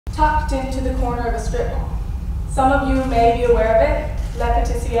tucked into the corner of a strip mall. Some of you may be aware of it, Le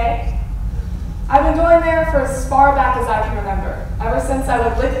Patissier. I've been going there for as far back as I can remember, ever since I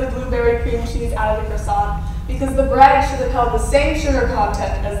would lick the blueberry cream cheese out of the croissant because the bread should have held the same sugar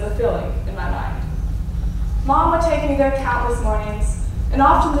content as the filling in my mind. Mom would take me there countless mornings, and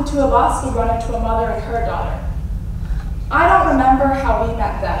often the two of us would run into a mother and her daughter. I don't remember how we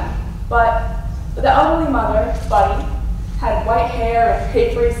met them, but the elderly mother, Buddy, had white hair and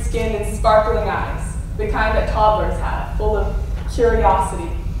papery skin and sparkling eyes, the kind that toddlers have, full of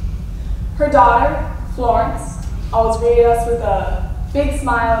curiosity. Her daughter, Florence, always greeted us with a big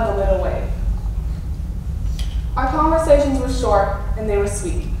smile and a little wave. Our conversations were short and they were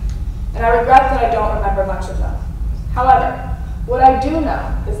sweet, and I regret that I don't remember much of them. However, what I do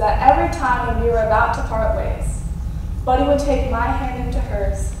know is that every time when we were about to part ways, Buddy would take my hand into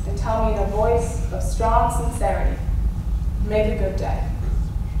hers and tell me in a voice of strong sincerity, "Make a good day.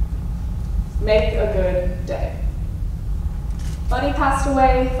 Make a good day." Buddy passed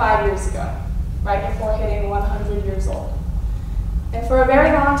away 5 years ago, right before hitting 100 years old. And for a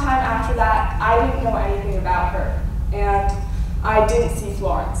very long time after that, I didn't know anything about her, and I didn't see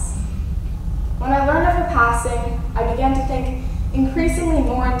Florence. When I learned of her passing, I began to think increasingly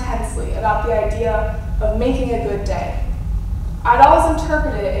more intensely about the idea of making a good day. I'd always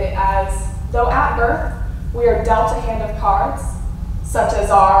interpreted it as, though at birth we are dealt a hand of cards, such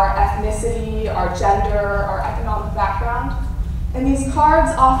as our ethnicity, our gender, our economic background, and these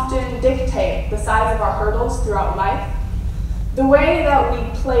cards often dictate the size of our hurdles throughout life. The way that we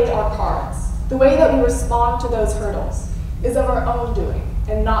play our cards, the way that we respond to those hurdles, is of our own doing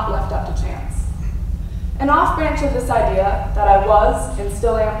and not left up to chance. An off-branch of this idea that I was and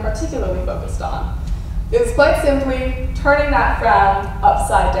still am particularly focused on is quite simply turning that frown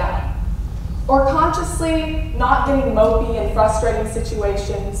upside down, or consciously not getting mopey in frustrating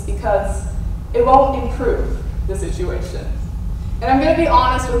situations because it won't improve the situation. And I'm going to be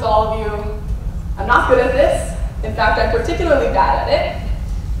honest with all of you, I'm not good at this. In fact, I'm particularly bad at it,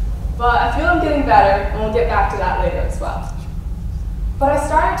 but I feel I'm getting better, and we'll get back to that later as well. But I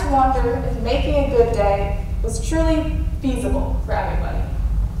started to wonder if making a good day was truly feasible for everybody.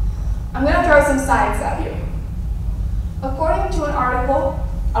 I'm going to throw some science at you. According to an article,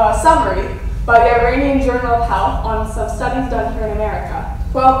 a summary by the Iranian Journal of Health on some studies done here in America,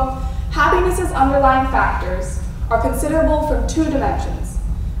 quote, happiness's underlying factors are considerable from two dimensions: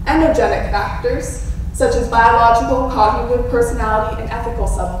 endogenic factors, such as biological, cognitive, personality, and ethical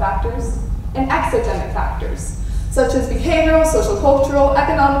subfactors, and exogenic factors, such as behavioral, social, cultural,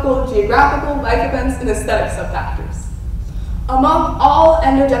 economical, geographical, life events, and aesthetic subfactors. Among all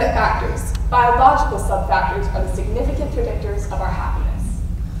endogenic factors, biological subfactors are the significant predictors of our happiness.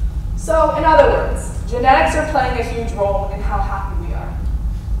 So, in other words, genetics are playing a huge role in how happy we are.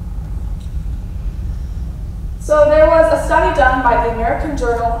 So there was a study done by the American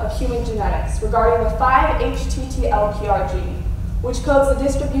Journal of Human Genetics regarding the 5-HTT-LPR gene, which codes the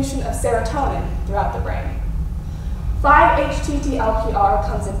distribution of serotonin throughout the brain. 5-HTT-LPR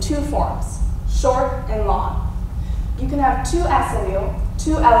comes in two forms, short and long. You can have 2 S allele,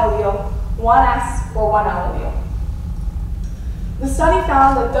 2 L allele, 1 S, or 1 L allele. The study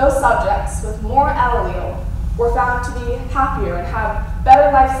found that those subjects with more L allele were found to be happier and have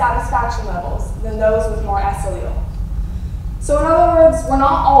better life satisfaction levels than those with more S allele. So in other words, we're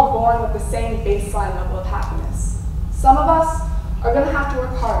not all born with the same baseline level of happiness. Some of us are going to have to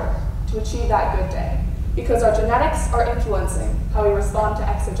work harder to achieve that good day because our genetics are influencing how we respond to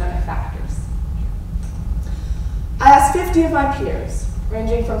exogenic factors. I asked 50 of my peers,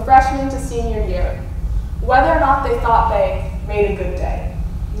 ranging from freshman to senior year, whether or not they thought they made a good day.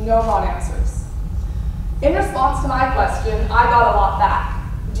 No wrong answers. In response to my question, I got a lot back.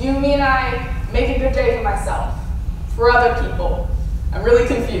 Do you mean I make a good day for myself? For other people? I'm really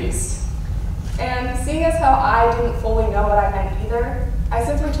confused. And seeing as how I didn't fully know what I meant either, I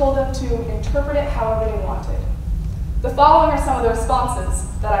simply told them to interpret it however they wanted. The following are some of the responses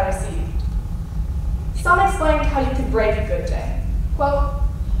that I received. Some explained how you could break a good day. Quote,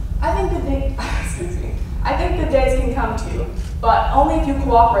 I think good days can come to you, but only if you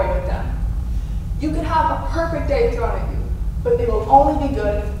cooperate with them. You could have a perfect day thrown at you, but they will only be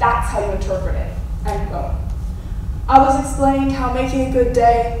good if that's how you interpret it, end quote. Others explained how making a good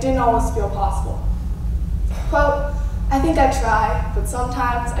day didn't always feel possible. Quote, I think I try, but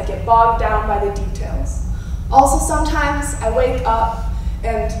sometimes I get bogged down by the details. Also, sometimes I wake up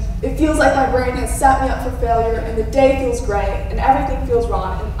and it feels like my brain has set me up for failure and the day feels gray and everything feels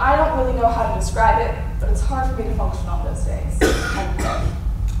wrong and I don't really know how to describe it, but it's hard for me to function on those days.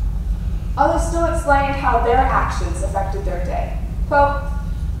 Others still explained how their actions affected their day. Quote,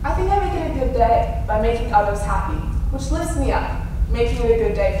 I day by making others happy, which lifts me up, making it a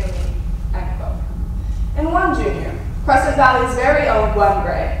good day for me, end quote. And one junior, Crescent Valley's very own Gwen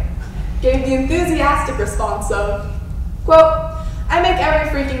Gray, gave the enthusiastic response of, quote, I make every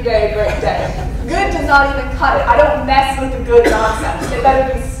freaking day a great day. Good does not even cut it. I don't mess with the good nonsense. It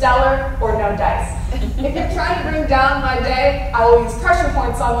better be stellar or no dice. If you're trying to bring down my day, I will use pressure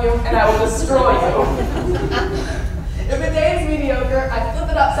points on you and I will destroy you. If a day is mediocre, I flip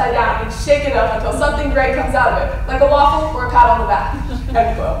it upside down and shake it up until something great comes out of it, like a waffle or a pat on the back,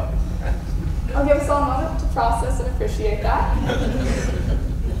 end quote. I'll give us all a moment to process and appreciate that.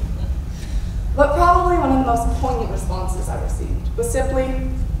 But probably one of the most poignant responses I received was simply,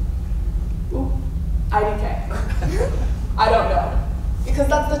 ooh, IDK. I don't know. Because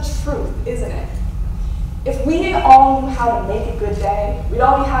that's the truth, isn't it? If we all knew how to make a good day, we'd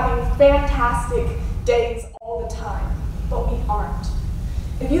all be having fantastic days all the time, but we aren't.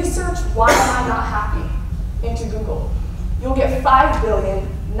 If you search why am I not happy into Google, you'll get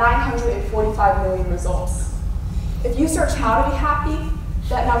 5,945,000,000 results. If you search how to be happy,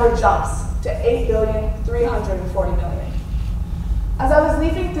 that number jumps to 8,340,000,000. As I was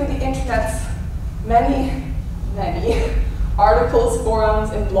leafing through the internet's many articles, forums,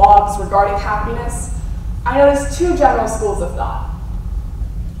 and blogs regarding happiness, I noticed two general schools of thought.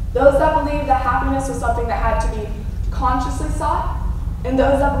 Those that believed that happiness was something that had to be consciously sought, and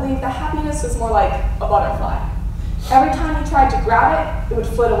those that believed that happiness was more like a butterfly. Every time you tried to grab it, it would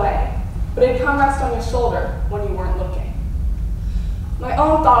flit away, but it'd come rest on your shoulder when you weren't looking. My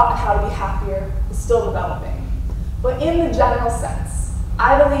own thought on how to be happier is still developing, but in the general sense,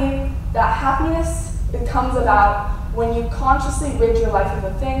 I believe that happiness comes about when you consciously rid your life of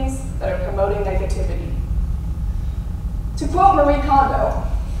the things that are promoting negativity. To quote Marie Kondo,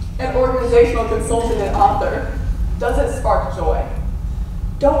 an organizational consultant and author, does it spark joy?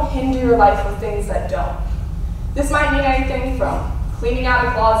 Don't hinder your life with things that don't. This might mean anything from cleaning out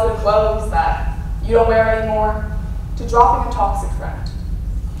a closet of clothes that you don't wear anymore, to dropping a toxic friend.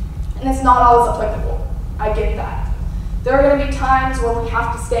 And it's not always applicable. I get that. There are going to be times where we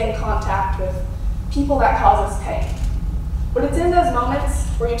have to stay in contact with people that cause us pain. But it's in those moments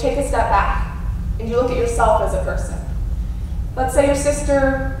where you take a step back and you look at yourself as a person. Let's say your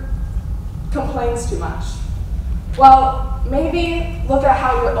sister complains too much. Well, maybe look at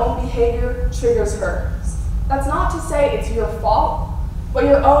how your own behavior triggers hers. That's not to say it's your fault, but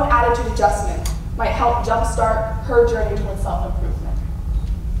your own attitude adjustment might help jumpstart her journey towards self-improvement.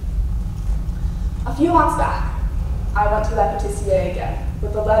 A few months back, I went to La Patissier again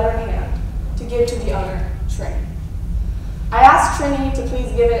with a letter in hand to give to the owner, Trini. I asked Trini to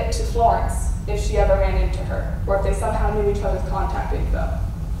please give it to Florence if she ever ran into her, or if they somehow knew each other's contact info.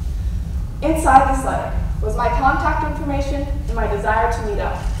 Inside this letter was my contact information and my desire to meet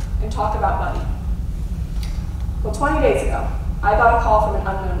up and talk about Buddy. Well, 20 days ago, I got a call from an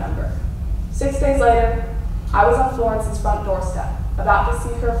unknown number. 6 days later, I was on Florence's front doorstep, about to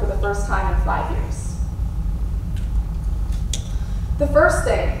see her for the first time in 5 years. The first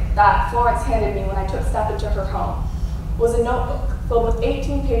thing that Florence handed me when I took step into her home was a notebook filled with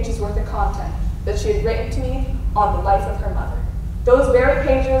 18 pages worth of content that she had written to me on the life of her mother. Those very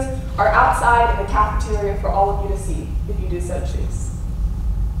pages are outside in the cafeteria for all of you to see, if you do so choose.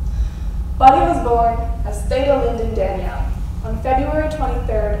 Buddy was born as Theda Linden Danielle on February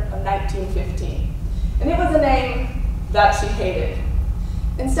 23rd of 1915, and it was a name that she hated.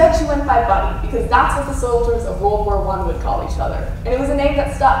 Instead, she went by Buddy, because that's what the soldiers of World War I would call each other, and it was a name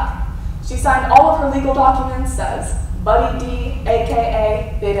that stuck. She signed all of her legal documents as Buddy D,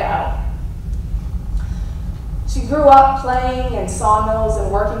 aka Theta L. She grew up playing in sawmills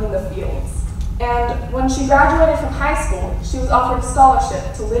and working in the fields. And when she graduated from high school, she was offered a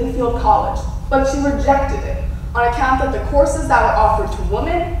scholarship to Linfield College, but she rejected it on account that the courses that were offered to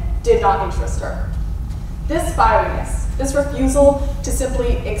women did not interest her. This fieriness, this refusal to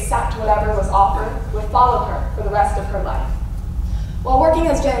simply accept whatever was offered, would follow her for the rest of her life. While working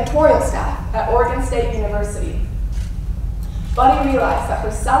as janitorial staff at Oregon State University, Buddy realized that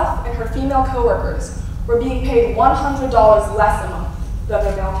herself and her female coworkers were being paid $100 less a month than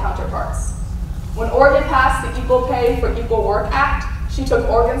their male counterparts. When Oregon passed the Equal Pay for Equal Work Act, she took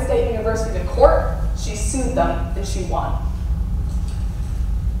Oregon State University to court, she sued them, and she won.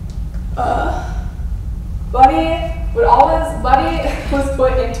 Buddy was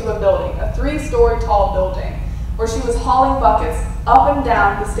put into a building, a 3-story tall building, where she was hauling buckets up and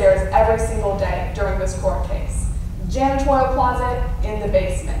down the stairs every single day during this court case. Janitorial closet in the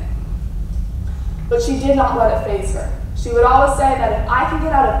basement. But she did not let it faze her. She would always say that if I can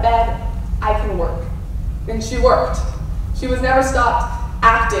get out of bed, I can work. And she worked. She was never stopped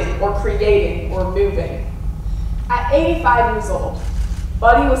acting or creating or moving. At 85 years old,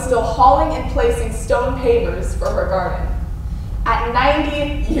 Buddy was still hauling and placing stone pavers for her garden. At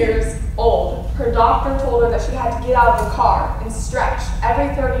 90 years old, her doctor told her that she had to get out of the car and stretch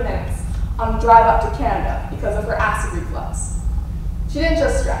every 30 minutes on the drive up to Canada because of her acid reflux. She didn't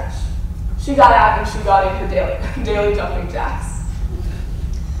just stretch. She got out and she got in her daily jumping jacks.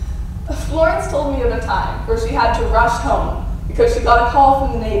 Florence told me of a time where she had to rush home because she got a call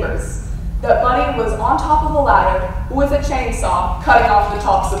from the neighbors that Buddy was on top of a ladder with a chainsaw cutting off the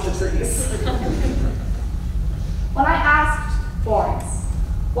tops of the trees. When I asked Florence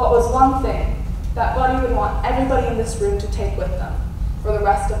what was one thing that Buddy would want everybody in this room to take with them for the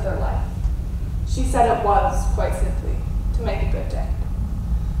rest of their life, she said it was, quite simply, to make a good day.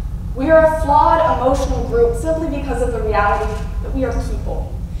 We are a flawed, emotional group simply because of the reality that we are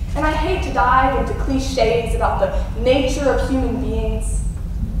people. And I hate to dive into cliches about the nature of human beings,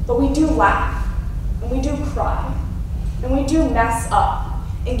 but we do laugh, and we do cry, and we do mess up,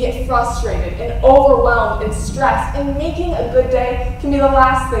 and get frustrated, and overwhelmed, and stressed, and making a good day can be the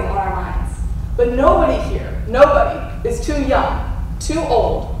last thing on our minds. But nobody here, nobody, is too young, too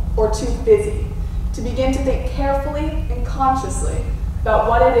old, or too busy to begin to think carefully and consciously about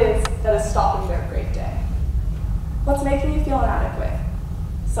what it is that is stopping their great day. What's making you feel inadequate?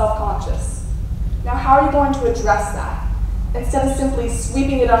 Self-conscious. Now, how are you going to address that instead of simply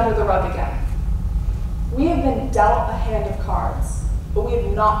sweeping it under the rug again? We have been dealt a hand of cards, but we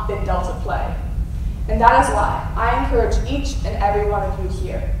have not been dealt a play. And that is why I encourage each and every one of you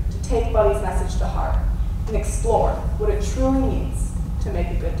here to take Buddy's message to heart and explore what it truly means to make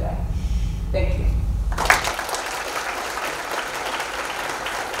a good day. Thank you.